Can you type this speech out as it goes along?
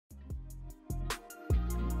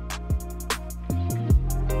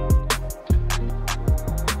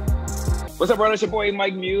What's up, brother? It's your boy,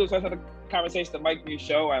 Mike Muse. Welcome to the Conversation, the Mike Muse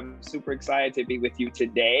Show. I'm super excited to be with you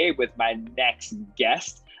today with my next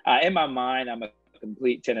guest. In my mind, I'm a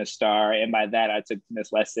complete tennis star. And by that, I took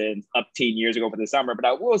tennis lessons up 10 years ago for the summer. But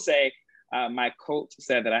I will say, my coach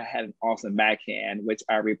said that I had an awesome backhand, which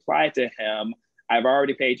I replied to him, I've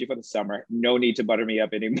already paid you for the summer. No need to butter me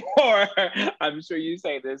up anymore. I'm sure you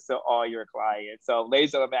say this to all your clients. So,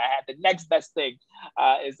 ladies and gentlemen, I had the next best thing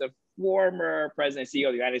is the former president and CEO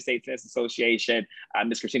of the United States Tennis Association,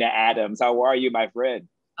 Ms. Katrina Adams. How are you, my friend?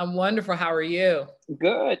 I'm wonderful. How are you?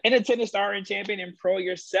 Good. And a tennis star and champion and pro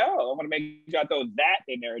yourself. I want to make sure I throw that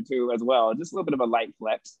in there too as well. Just a little bit of a light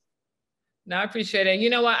flex. No, I appreciate it. You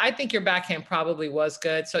know what? I think your backhand probably was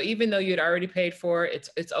good. So even though you'd already paid for it,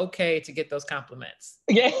 it's okay to get those compliments.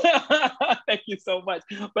 Yeah, thank you so much.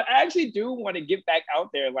 But I actually do want to get back out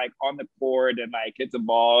there, like on the court and like hit some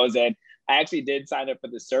balls. And I actually did sign up for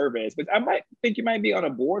the service, but I might think you might be on a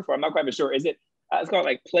board for. I'm not quite sure. Is it? It's called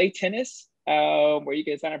like Play Tennis, where you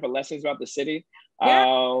can sign up for lessons throughout the city.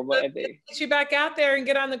 Yeah, get you back out there and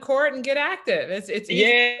get on the court and get active. It's easy.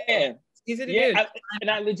 Yeah. Easy to do.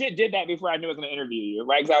 I legit did that before I knew I was going to interview you,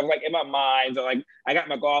 right? Because I was like in my mind, so like I got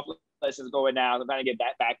my golf lessons going now, so I'm trying to get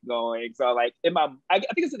that back going. So like I think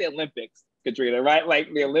it's the Olympics, Katrina, right?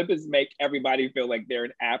 Like the Olympics make everybody feel like they're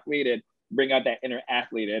an athlete and bring out that inner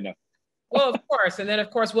athlete in them. Well, of course. And then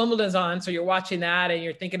of course, Wimbledon's on. So you're watching that and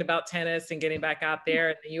you're thinking about tennis and getting back out there,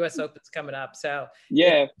 and the US Open's coming up. So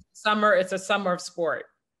yeah, it's a summer of sport.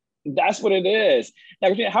 That's what it is. Now,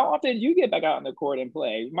 Katrina, how often do you get back out on the court and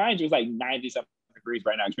play? Mind you, it's like 90-something degrees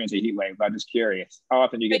right now, experiencing heat wave. I'm just curious. How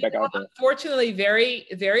often do you get back out there? Unfortunately, very,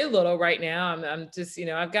 very little right now. I'm just,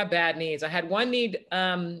 I've got bad knees. I had one knee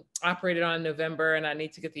operated on in November, and I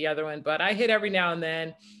need to get the other one. But I hit every now and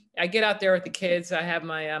then. I get out there with the kids. I have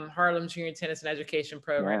my Harlem Junior Tennis and Education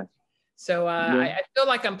program. Yeah. So I feel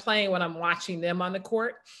like I'm playing when I'm watching them on the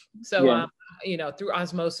court. So, through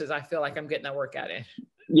osmosis, I feel like I'm getting that workout in.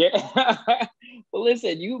 Yeah. Well,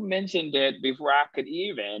 listen, you mentioned it before I could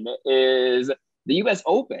even, is the US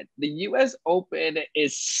Open. The US Open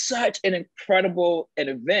is such an incredible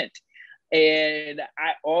event. And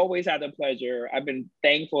I always had the pleasure. I've been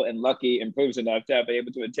thankful and lucky and privileged enough to have been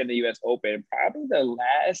able to attend the US Open probably the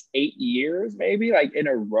last 8 years, maybe like in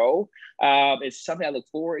a row. It's something I look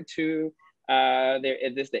forward to. There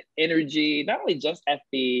is just the energy, not only just at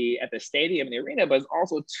the stadium and the arena, but it's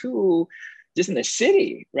also too just in the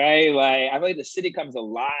city, right? Like I feel like the city comes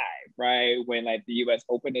alive, right? When like the US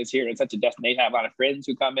Open is here, it's such a destination. I have a lot of friends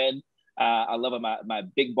who come in. I love it. My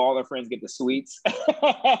big baller friends get the suites.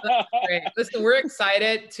 Great. Listen, we're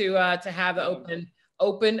excited to have the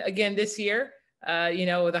open again this year.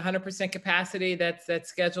 With 100% capacity that's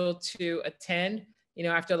scheduled to attend.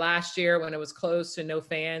 After last year when it was closed to no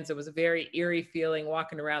fans, it was a very eerie feeling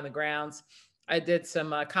walking around the grounds. I did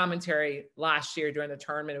some commentary last year during the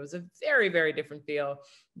tournament. It was a very, very different feel,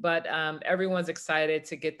 but everyone's excited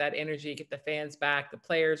to get that energy, get the fans back. The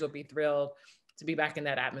players will be thrilled to be back in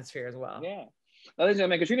that atmosphere as well. Yeah. Ladies and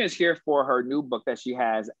gentlemen, Katrina is here for her new book that she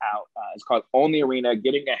has out. It's called Own the Arena,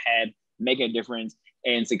 Getting Ahead, Making a Difference,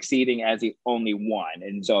 and Succeeding as the Only One.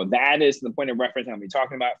 And so that is the point of reference I'm going to be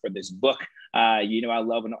talking about for this book. I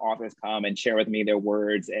love when the authors come and share with me their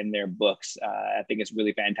words and their books. I think it's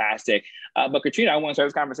really fantastic. But Katrina, I want to start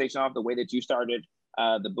this conversation off the way that you started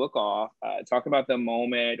the book off. Talk about the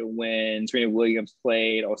moment when Serena Williams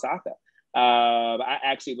played Osaka. I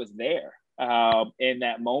actually was there in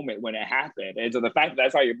that moment when it happened. And so the fact that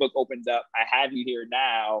that's how your book opens up, I have you here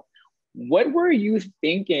now. What were you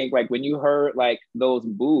thinking, like when you heard like those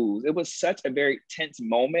boos? It was such a very tense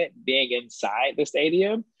moment being inside the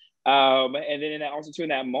stadium. And then also too in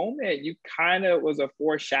that moment, you kind of was a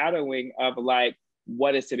foreshadowing of like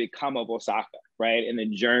what is to become of Osaka, right? And the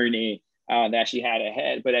journey that she had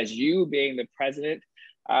ahead. But as you being the president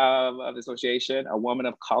of the association, a woman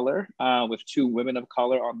of color, with two women of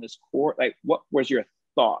color on this court, like what was your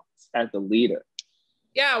thoughts as the leader?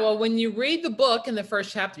 Yeah, well, when you read the book in the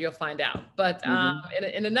first chapter, you'll find out. But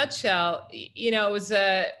in a nutshell, it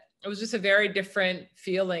was just a very different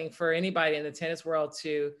feeling for anybody in the tennis world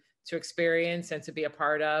to experience and to be a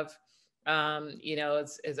part of.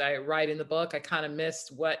 As I write in the book, I kind of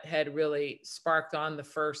missed what had really sparked on the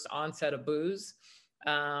first onset of boos.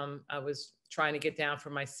 I was trying to get down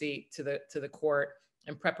from my seat to the court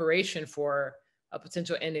in preparation for a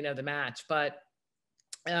potential ending of the match, but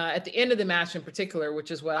at the end of the match in particular,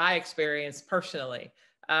 which is what I experienced personally,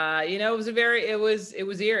 it was eerie. It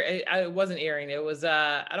wasn't eerie. It was,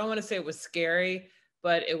 I don't want to say it was scary,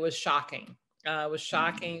 but it was shocking. It was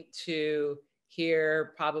shocking to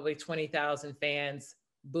hear probably 20,000 fans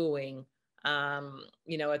booing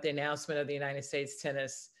at the announcement of the United States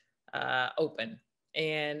Tennis Open.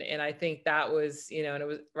 And I think that was, and it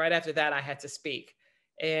was right after that I had to speak.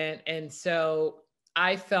 And so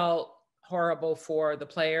I felt horrible for the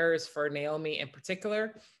players, for Naomi in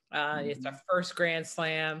particular. It's our first Grand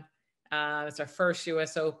Slam. It's our first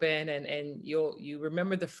US Open, and you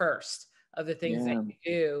remember the first of the things that you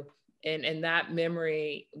do. And that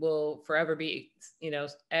memory will forever be,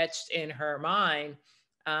 etched in her mind,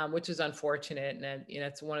 which is unfortunate. And,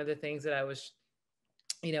 it's one of the things that I was,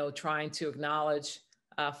 trying to acknowledge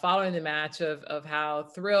following the match of how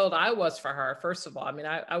thrilled I was for her. First of all, I mean,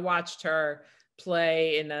 I watched her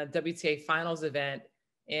play in a WTA finals event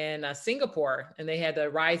in Singapore, and they had the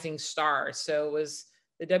Rising Stars. So it was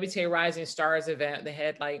the WTA Rising Stars event. They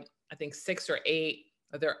had I think 6 or 8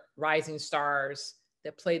 of their Rising Stars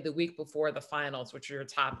that played the week before the finals, which are your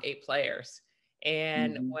top 8 players.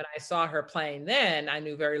 And when I saw her playing then, I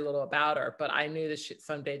knew very little about her, but I knew that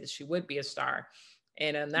someday that she would be a star.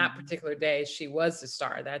 And on that particular day, she was the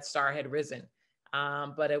star. That star had risen,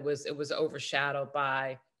 but it was overshadowed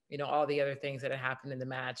by all the other things that had happened in the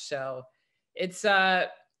match. So it's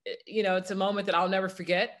it's a moment that I'll never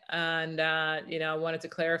forget. And I wanted to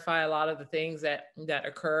clarify a lot of the things that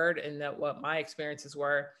occurred and that what my experiences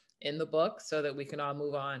were in the book, so that we can all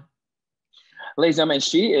move on. Ladies and gentlemen,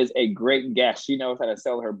 she is a great guest. She knows how to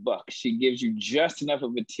sell her book. She gives you just enough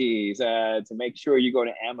of a tease to make sure you go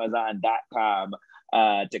to Amazon.com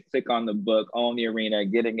to click on the book, Own the Arena,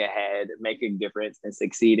 Getting Ahead, Making Difference, and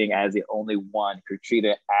Succeeding as the Only One.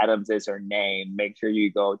 Katrina Adams is her name. Make sure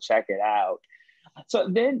you go check it out. So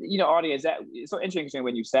then, audience, that it's so interesting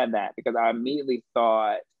when you said that, because I immediately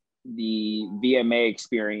thought the VMA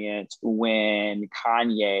experience when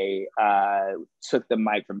Kanye took the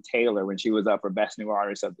mic from Taylor when she was up for Best New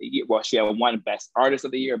Artist of the Year. Well, she had won Best Artist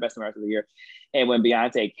of the Year, Best New Artist of the Year. And when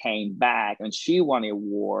Beyonce came back and she won the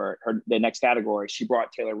award, the next category, she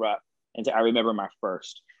brought Taylor up and said, "I remember my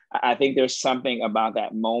first." I think there's something about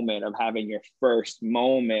that moment of having your first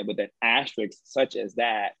moment with an asterisk such as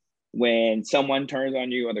that, when someone turns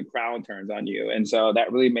on you or the crowd turns on you. And so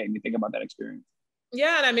that really made me think about that experience.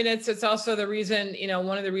 Yeah, and I mean, it's also the reason,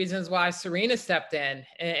 one of the reasons why Serena stepped in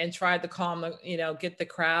and tried to calm get the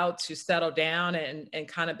crowd to settle down and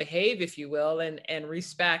kind of behave, if you will, and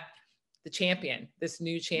respect the champion, this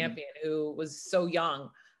new champion who was so young,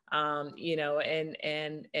 and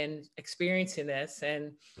experiencing this,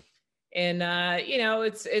 and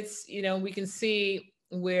it's we can see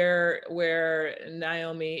where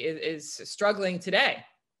Naomi is struggling today.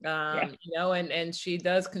 And she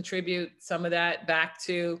does contribute some of that back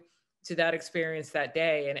to that experience that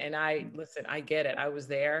day. And I listen, I get it. I was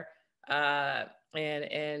there. I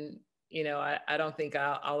don't think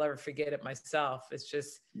I'll ever forget it myself. It's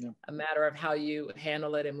just a matter of how you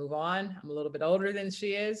handle it and move on. I'm a little bit older than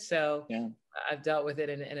she is, so I've dealt with it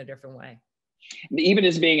in a different way. Even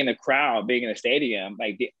just being in the crowd, being in a stadium,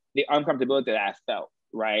 like the uncomfortability that I felt,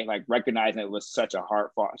 right? Like recognizing it was such a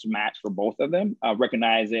hard-fought match for both of them,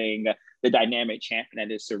 recognizing the dynamic champion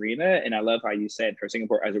that is Serena. And I love how you said her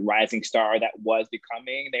Singapore as a rising star that was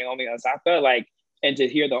becoming Naomi Osaka. And to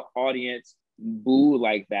hear the audience boo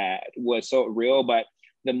like that was so real. But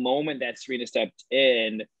the moment that Serena stepped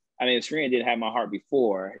in, I mean, Serena didn't have my heart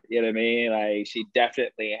before, you know what I mean? Like, she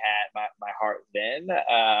definitely had my heart then.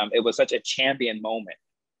 It was such a champion moment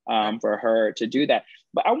for her to do that.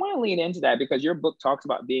 But I want to lean into that because your book talks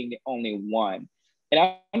about being the only one.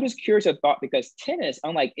 And I'm just curious of thought, because tennis,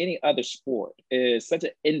 unlike any other sport, is such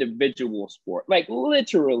an individual sport, like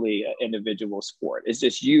literally an individual sport. It's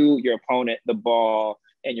just you, your opponent, the ball,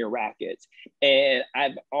 and your rackets. And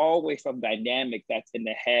I've always felt the dynamic that's in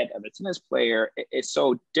the head of a tennis player is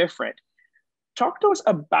so different. Talk to us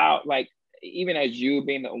about, like, even as you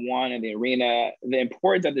being the one in the arena, the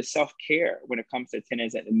importance of the self-care when it comes to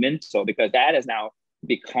tennis and the mental, because that has now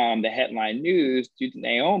become the headline news due to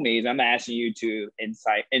Naomi's. I'm not asking you to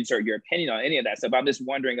insert your opinion on any of that stuff. I'm just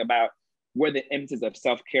wondering about where the emphasis of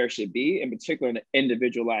self-care should be, in particular in an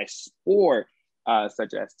individualized sport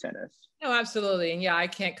such as tennis. No, absolutely. And yeah, I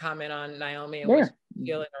can't comment on Naomi and what she's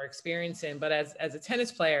feeling or experiencing, but as a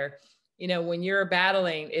tennis player, when you're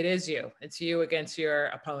battling, it's you against your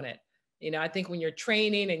opponent. I think when you're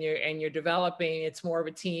training and you're developing, it's more of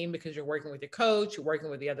a team because you're working with your coach, you're working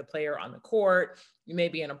with the other player on the court, you may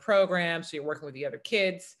be in a program, so you're working with the other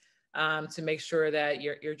kids to make sure that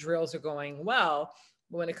your drills are going well.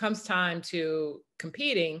 But when it comes time to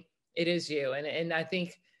competing, it is you. And I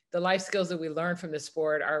think the life skills that we learn from the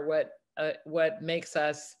sport are what makes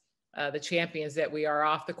us the champions that we are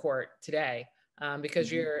off the court today.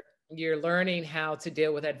 Because you're you're learning how to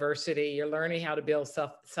deal with adversity. You're learning how to build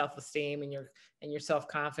self-esteem and your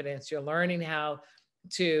self-confidence. You're learning how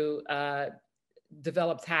to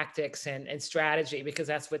develop tactics and strategy, because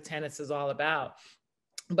that's what tennis is all about.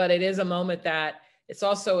 But it is a moment that it's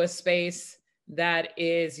also a space that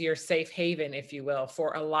is your safe haven, if you will,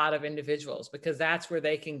 for a lot of individuals, because that's where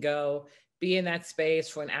they can go be in that space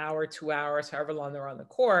for an hour, 2 hours, however long they're on the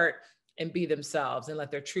court, and be themselves and let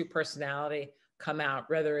their true personality come out,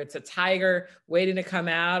 whether it's a tiger waiting to come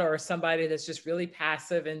out or somebody that's just really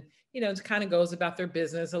passive and, it kind of goes about their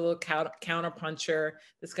business, a little counter puncher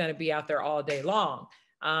that's going to be out there all day long.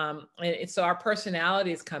 And so our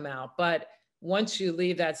personalities come out. But once you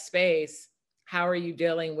leave that space, how are you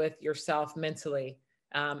dealing with yourself mentally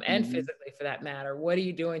and physically, for that matter? What are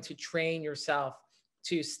you doing to train yourself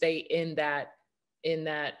to stay in that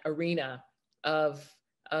arena of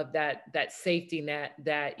that safety net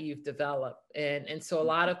that you've developed? And so a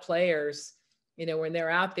lot of players, when they're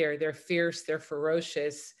out there, they're fierce, they're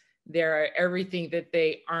ferocious, they're everything that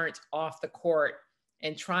they aren't off the court,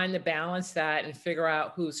 and trying to balance that and figure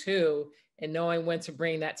out who's who and knowing when to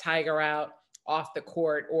bring that tiger out off the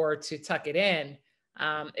court or to tuck it in.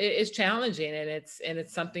 It's challenging, and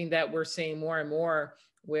it's something that we're seeing more and more,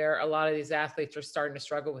 where a lot of these athletes are starting to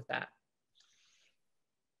struggle with that.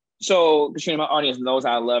 So, Katrina, my audience knows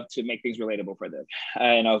I love to make things relatable for them.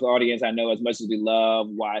 And our audience, I know as much as we love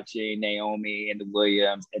watching Naomi and the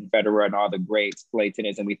Williams and Federer and all the greats play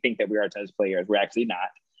tennis, and we think that we are tennis players, we're actually not.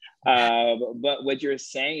 But what you're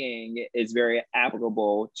saying is very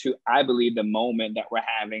applicable to, I believe, the moment that we're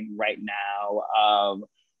having right now of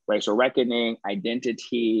racial reckoning,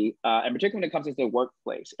 identity, and particularly when it comes to the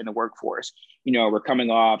workplace and the workforce. We're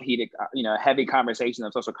coming off heated, heavy conversations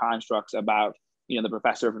of social constructs about, the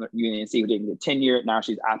professor from the UNC who didn't get tenured. Now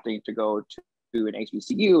she's opting to go to an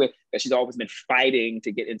HBCU, and she's always been fighting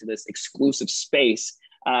to get into this exclusive space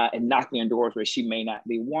and knocking on doors where she may not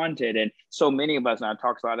be wanted. And so many of us, and I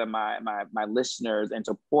talk to a lot of my listeners and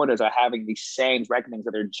supporters, are having these same reckonings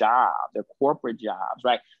of their job, their corporate jobs,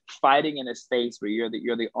 right? Fighting in a space where you're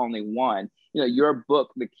the only one. Your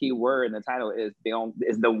book, the key word in the title is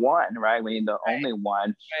the one, right? When you're the only one.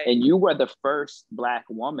 Right. And you were the first Black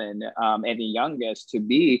woman and the youngest to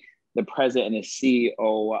be the president and the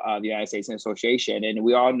CEO of the United States Tennis Association. And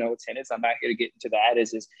we all know tennis, I'm not here to get into that,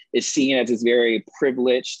 is seen as this very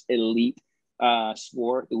privileged, elite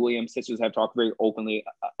sport. The Williams sisters have talked very openly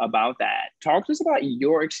about that. Talk to us about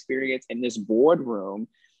your experience in this boardroom,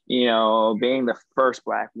 being the first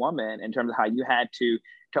Black woman, in terms of how you had to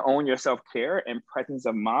own your self-care and presence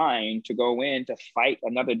of mind to go in to fight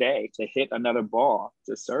another day, to hit another ball,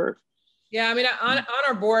 to serve. Yeah, I mean, on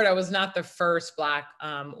our board, I was not the first Black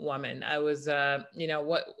woman. I was,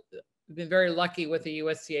 what I've been very lucky with the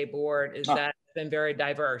USTA board is that it's been very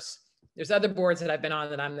diverse. There's other boards that I've been on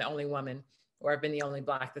that I'm the only woman, or I've been the only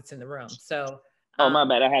Black that's in the room. So. My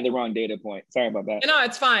bad. I had the wrong data point. Sorry about that. No,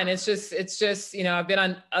 it's fine. It's just, I've been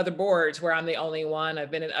on other boards where I'm the only one.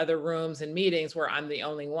 I've been in other rooms and meetings where I'm the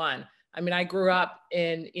only one. I mean, I grew up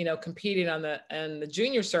in, competing on the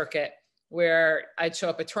junior circuit, where I'd show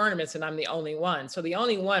up at tournaments and I'm the only one. So the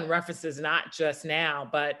only one references not just now,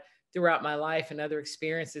 but throughout my life and other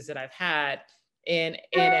experiences that I've had in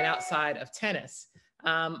and outside of tennis.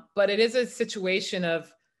 But it is a situation of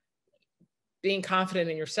being confident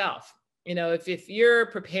in yourself. If you're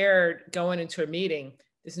prepared going into a meeting,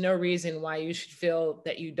 there's no reason why you should feel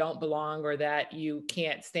that you don't belong or that you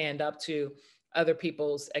can't stand up to other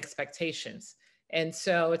people's expectations. And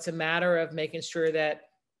so it's a matter of making sure that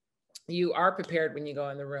you are prepared when you go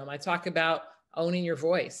in the room. I talk about owning your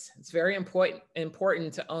voice. It's very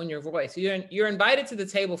important to own your voice. You're invited to the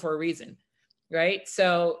table for a reason, right?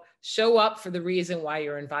 So show up for the reason why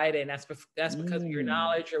you're invited. And that's because of your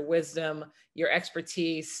knowledge, your wisdom, your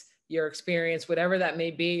expertise, your experience, whatever that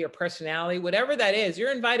may be, your personality, whatever that is,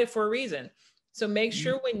 you're invited for a reason. So make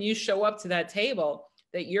sure when you show up to that table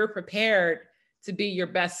that you're prepared to be your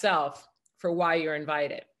best self for why you're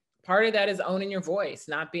invited. Part of that is owning your voice,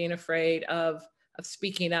 not being afraid of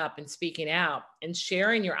speaking up and speaking out and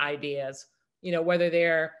sharing your ideas, whether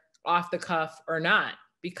they're off the cuff or not.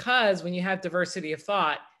 Because when you have diversity of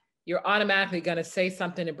thought, you're automatically going to say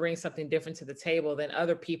something and bring something different to the table than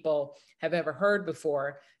other people have ever heard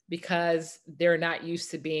before, because they're not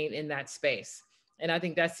used to being in that space. And I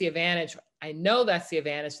think that's the advantage. I know that's the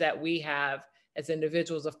advantage that we have as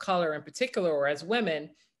individuals of color in particular, or as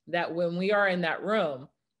women, that when we are in that room,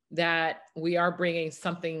 that we are bringing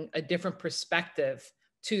a different perspective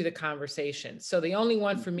to the conversation. So the only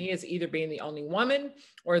one for me is either being the only woman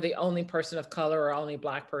or the only person of color or only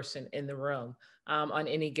Black person in the room on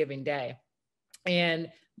any given day. And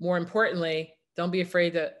more importantly, don't be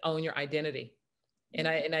afraid to own your identity. And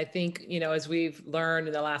I think, you know, as we've learned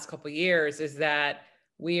in the last couple of years, is that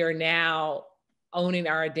we are now owning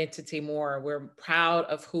our identity more. We're proud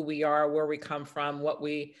of who we are, where we come from, what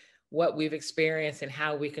we've experienced, and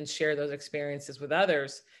how we can share those experiences with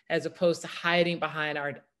others, as opposed to hiding behind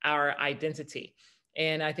our identity.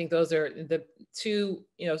 And I think those are the two,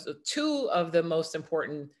 you know, so two of the most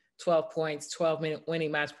important 12 points, 12-minute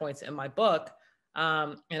winning match points in my book.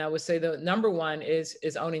 And I would say the number one is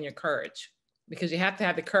owning your courage, because you have to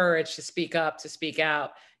have the courage to speak up, to speak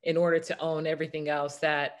out, in order to own everything else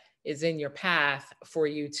that is in your path for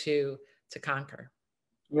you to conquer.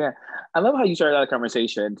 Yeah, I love how you started out the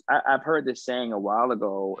conversation. I've heard this saying a while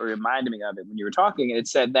ago, or reminded me of it when you were talking. It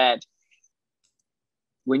said that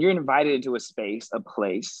when you're invited into a space, a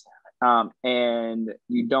place, and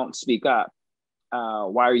you don't speak up,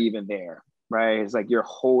 why are you even there? Right? It's like you're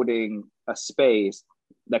holding a space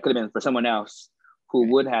that could have been for someone else who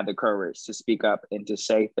would have the courage to speak up and to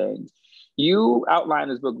say things. You outline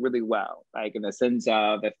this book really well, like in the sense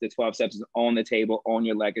of if the 12 steps is on the table, own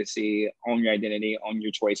your legacy, own your identity, own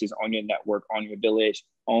your choices, own your network, own your village,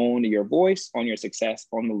 own your voice, own your success,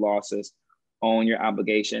 own the losses, own your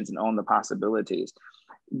obligations, and own the possibilities.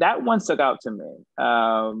 That one stuck out to me.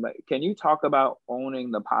 Can you talk about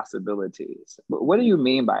owning the possibilities? What do you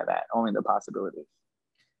mean by that, owning the possibilities?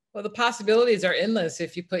 Well, the possibilities are endless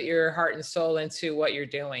if you put your heart and soul into what you're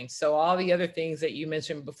doing. So all the other things that you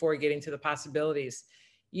mentioned before getting to the possibilities,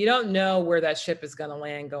 you don't know where that ship is going to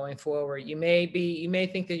land going forward. You may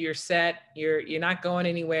think that you're set, you're not going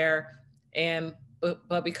anywhere.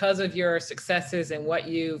 But because of your successes and what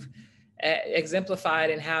you've exemplified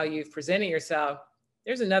and how you've presented yourself,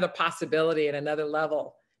 there's another possibility at another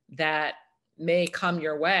level that may come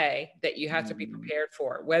your way that you have to be prepared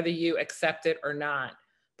for, whether you accept it or not.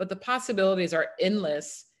 But the possibilities are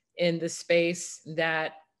endless in the space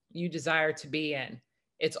that you desire to be in.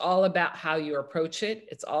 It's all about how you approach it.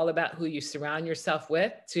 It's all about who you surround yourself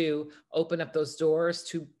with to open up those doors,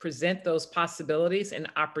 to present those possibilities and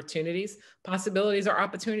opportunities. Possibilities are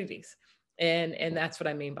opportunities. And that's what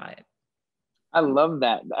I mean by it. I love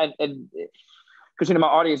that. Because my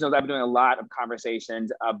audience knows I've been doing a lot of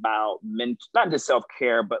conversations about not just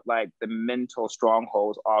self-care, but like the mental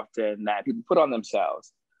strongholds often that people put on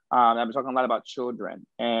themselves. I've been talking a lot about children,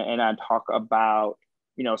 and I talk about,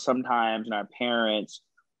 you know, sometimes our parents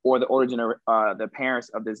or the the parents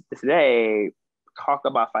of this today talk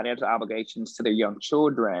about financial obligations to their young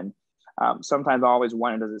children. Sometimes I always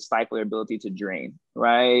wonder, does it stifle their ability to dream,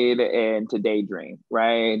 right? And to daydream,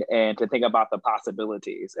 right? And to think about the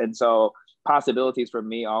possibilities. And so possibilities for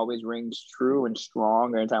me always rings true and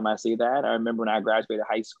strong every time I see that. I remember when I graduated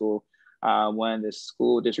high school, when the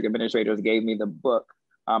school district administrators gave me the book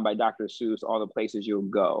by Dr. Seuss, All the Places You'll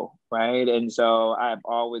Go, right? And so I've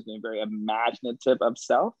always been very imaginative of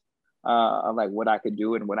self, of like what I could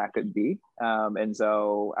do and what I could be. And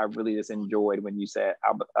so I really just enjoyed when you said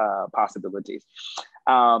possibilities.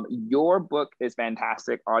 Your book is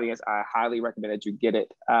fantastic, audience. I highly recommend that you get it.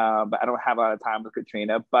 But I don't have a lot of time with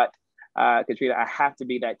Katrina, but Katrina, I have to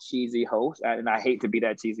be that cheesy host, and I hate to be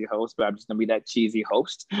that cheesy host, but I'm just gonna be that cheesy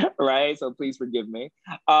host, right? So please forgive me.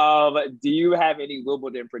 Do you have any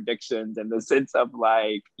Wimbledon predictions in the sense of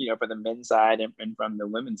like, you know, for the men's side and from the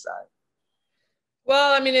women's side?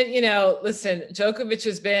 Well, I mean, you know, listen, Djokovic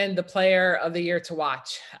has been the player of the year to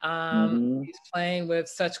watch. He's playing with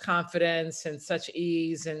such confidence and such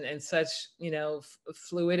ease and such, you know,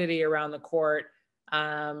 fluidity around the court.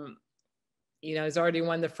 You know, he's already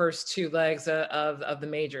won the first two legs of the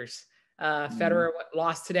majors. Federer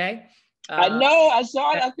lost today. I know, I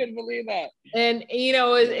saw it. I couldn't believe that. And, you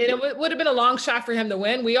know, it would have been a long shot for him to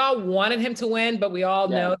win. We all wanted him to win, but we all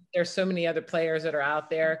know there's so many other players that are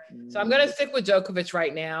out there. So I'm going to stick with Djokovic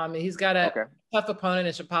right now. I mean, he's got a tough opponent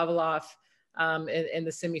in Shapovalov in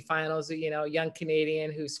the semifinals, you know, young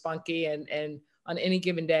Canadian who's spunky and on any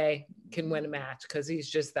given day can win a match because he's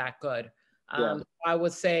just that good. I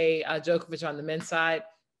would say Djokovic on the men's side.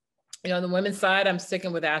 You know, on the women's side, I'm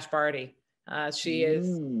sticking with Ash Barty. She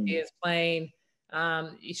is playing.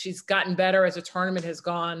 She's gotten better as the tournament has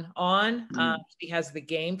gone on. She has the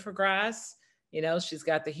game for grass. You know, she's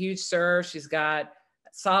got the huge serve. She's got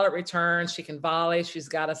solid returns. She can volley. She's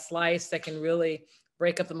got a slice that can really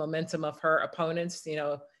break up the momentum of her opponents. You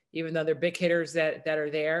know, even though they're big hitters that are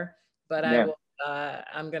there. But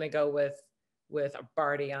I'm going to go with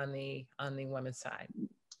Barty on the women's side.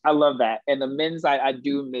 I love that. And the men's side, I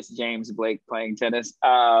do miss James Blake playing tennis,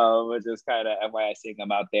 which is kind of why I seeing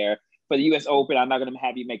him out there. For the US Open, I'm not going to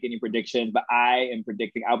have you make any predictions, but I am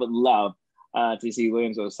predicting I would love to see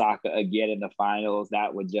Williams Osaka again in the finals.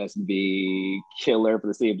 That would just be killer for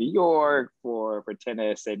the city of New York, for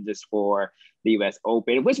tennis, and just for the U.S.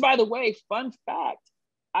 Open. Which, by the way, fun fact,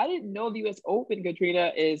 I didn't know the U.S. Open,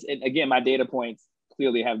 Katrina, is, and again, my data points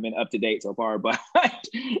clearly haven't been up to date so far, but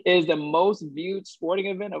is the most viewed sporting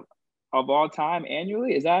event of all time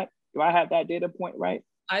annually. Do I have that data point right?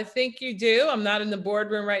 I think you do. I'm not in the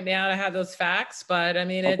boardroom right now to have those facts, but I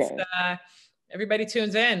mean, it's everybody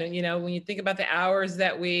tunes in. And, you know, when you think about the hours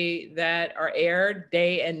that are aired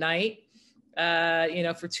day and night, you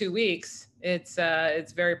know, for 2 weeks,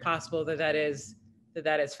 it's very possible that is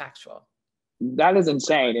factual. That is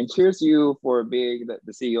insane. And cheers to you for being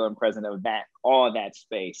the CEO and president of all that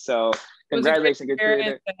space. So congratulations,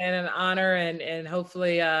 Katrina. And an honor, and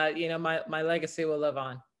hopefully, you know, my legacy will live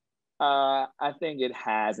on. I think it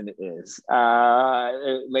has, and it is.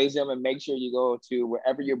 Ladies and gentlemen, make sure you go to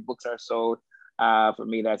wherever your books are sold. For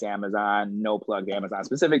me, that's Amazon. No plug to Amazon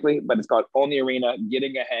specifically, but it's called Own the Arena,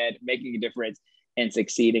 Getting Ahead, Making a Difference, and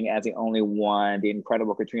Succeeding as the Only One. The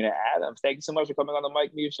incredible Katrina Adams. Thank you so much for coming on the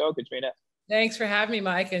Mike Muse Show, Katrina. Thanks for having me,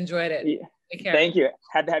 Mike. Enjoyed it. Yeah. Take care. Thank you.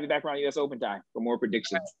 Had to have you back around US Open time for more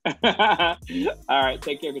predictions. All right.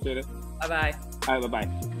 Take care, Katrina. Bye-bye. All right,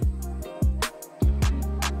 bye-bye.